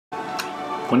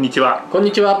こんにちは。こん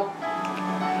にちは。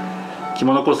き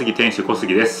ものこすぎ店主小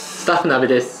杉です。スタッフの阿部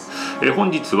です。本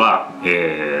日は、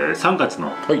3月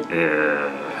の、はい、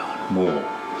もう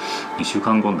2週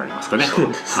間後になりますかね。そう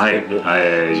ですね。は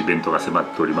い、イベントが迫っ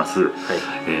ております。は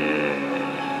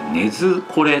い、根津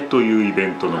コレというイ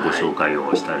ベントのご紹介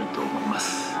をしたいと思いま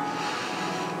す。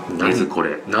根津コ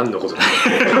レ。何のことだ。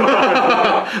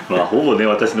まあほぼね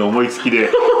私の思いつきで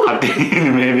勝手に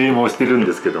命名もしてるん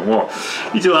ですけども、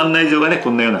一応案内状がね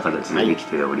こんなような形ででき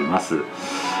ております。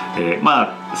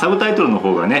まあサブタイトルの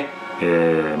方がね、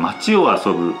街を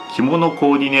遊ぶ着物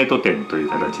コーディネート展という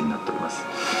形になっております。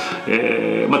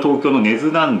まあ、東京の根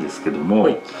津なんですけども、は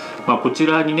い、まあ、こち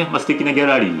らにね、素敵なギャ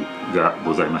ラリーが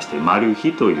ございまして、マル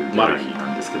ヒというギャラリー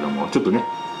なんですけども、ちょっとね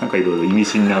なんかいろいろ意味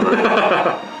深な名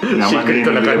前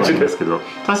なんですけど、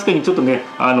確かにちょっとね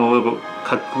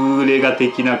隠れ家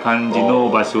的な感じの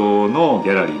場所の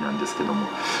ギャラリーなんですけども、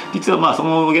実はまあそ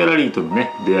のギャラリーとの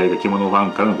ね出会いが着物ファ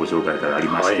ンからのご紹介からあり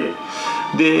まして、は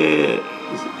い、で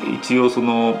一応そ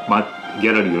の、ギ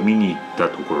ャラリーを見に行った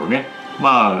ところね、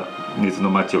まあ根津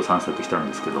の街を散策したん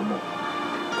ですけども、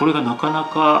これがなかな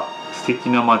か素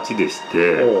敵な街でし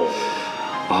て。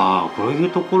こういう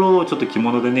ところをちょっと着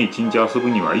物でね一日遊ぶ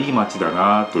にはいい街だ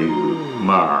なという、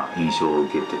印象を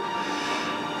受けて、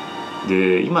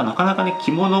で今なかなかね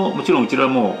着物、もちろんうちら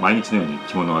も毎日のように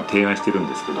着物は提案してるん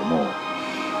ですけども、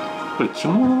これ着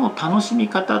物の楽しみ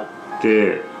方っ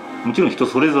てもちろん人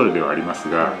それぞれではあります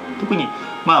が、特に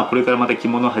これからまた着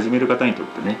物を始める方にとっ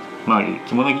てね、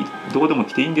着物どこでも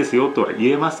着ていいんですよとは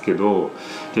言えますけど、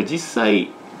じゃあ実際や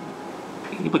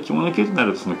っぱ着物を着るとな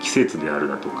るとその季節である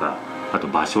だとか、あと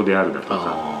場所であるだと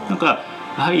か、なんか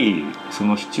やはりそ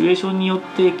のシチュエーションによっ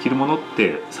て着るものっ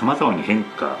てさまざまに変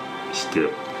化して、や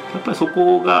っぱりそ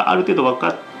こがある程度分か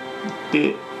っ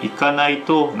ていかない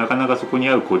となかなかそこに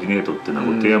合うコーディネートっていうのは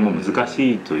ご提案も難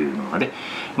しいというのがね、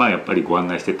やっぱりご案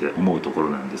内してて思うところ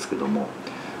なんですけども、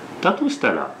だとし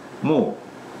たらも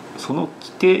うその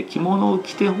着物を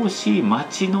着てほしい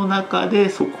街の中で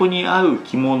そこに合う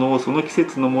着物を、その季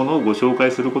節のものをご紹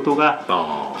介すること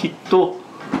がきっと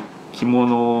着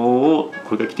物を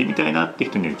これから着てみたいなって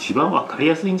人には一番分かり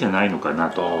やすいんじゃないのかな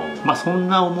と、そん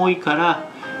な思いから、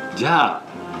じゃ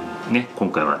あね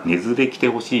今回は根津で着て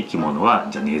ほしい着物は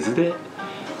じゃあ根津で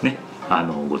ね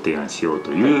ご提案しよう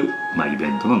という、イベ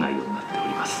ントの内容になってお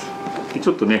ります。でち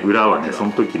ょっとね裏はねそ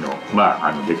の時の、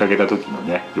出かけた時の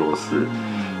ね様子、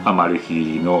マル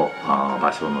ヒの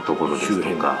場所のところです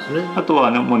とか、あとは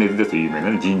ねもう根津ですと有名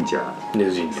な神社で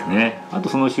すね。あと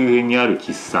その周辺にある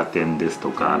喫茶店ですと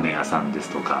か飴屋さんです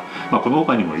とか、この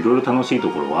他にもいろいろ楽しいと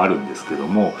ころはあるんですけど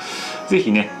も、是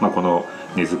非ね、この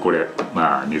根津コレ、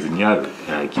根津にある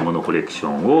着物コレクショ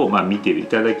ンを見てい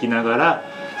ただきながら、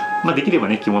できれば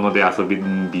ね着物で遊び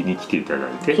に来ていただ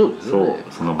いて、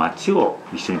その街を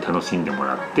一緒に楽しんでも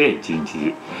らって一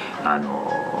日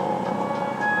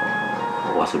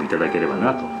お遊びいただければ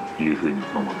なというふうに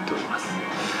思っております。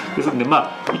ですので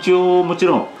一応もち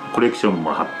ろんコレクション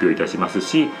も発表いたします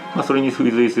し、それに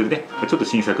付随するねちょっと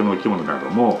新作のお着物など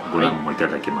もご覧もいた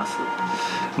だけます。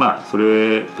そ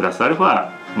れプラスアルフ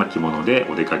ァ、着物で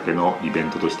お出かけのイベ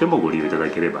ントとしてもご利用いただ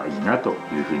ければいいなという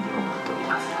ふうに思っており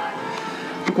ます。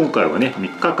今回はね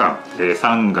3日間、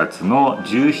3月の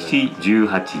17、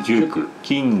18、19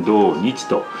金土日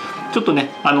とちょっと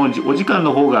ねお時間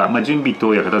の方が、準備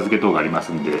等や片付け等がありま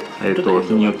すんで、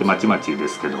日によってまちまちで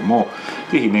すけども、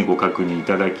是非ねご確認い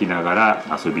ただきながら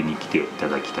遊びに来ていた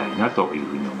だきたいなという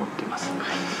ふうに思っています。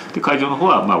で会場の方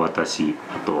は私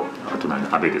あと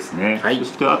阿部ですね、そ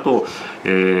してあと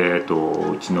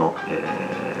うちの、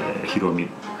ひろみ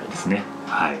ですね、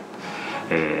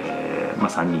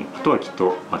3人、あとはきっ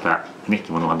とまたね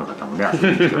着物ファンの方もね遊び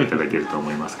に来ていただけると思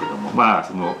いますけども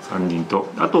その3人と、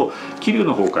あと桐生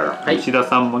の方から吉田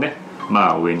さんもね、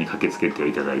応援に駆けつけて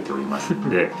いただいておりますの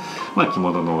で着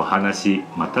物のお話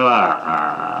また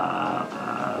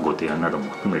はご提案なども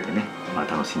含めてね、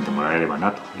楽しんでもらえれば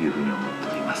なというふうに思っ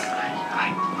ております。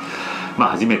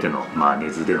初めての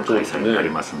根津での開催になり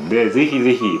ますので、ぜひ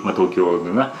ぜひ東京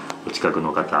のお近く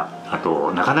の方、あ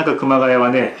となかなか熊谷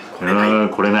はね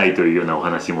来れないというようなお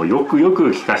話もよく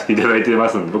聞かせていただいてま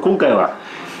すので、今回は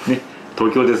ね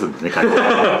東京ですんでね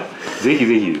ぜひ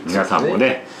ぜひ皆さんも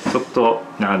ねちょっと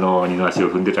二の足を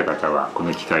踏んでた方はこ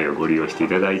の機会をご利用してい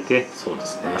ただいて、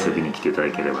遊びに来ていただ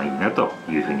ければいいなと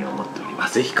いうふうに思っておりま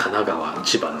す。ぜひ神奈川、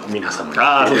千葉の皆様に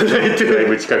だい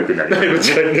ぶ近くなりま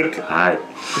すね。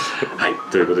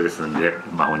ということですので、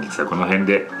本日はこの辺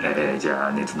で、じゃ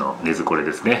あ根津コレ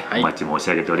ですね、お待ち申し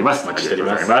上げております。お待ちしており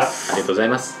ます。ありがとうござい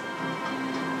ます。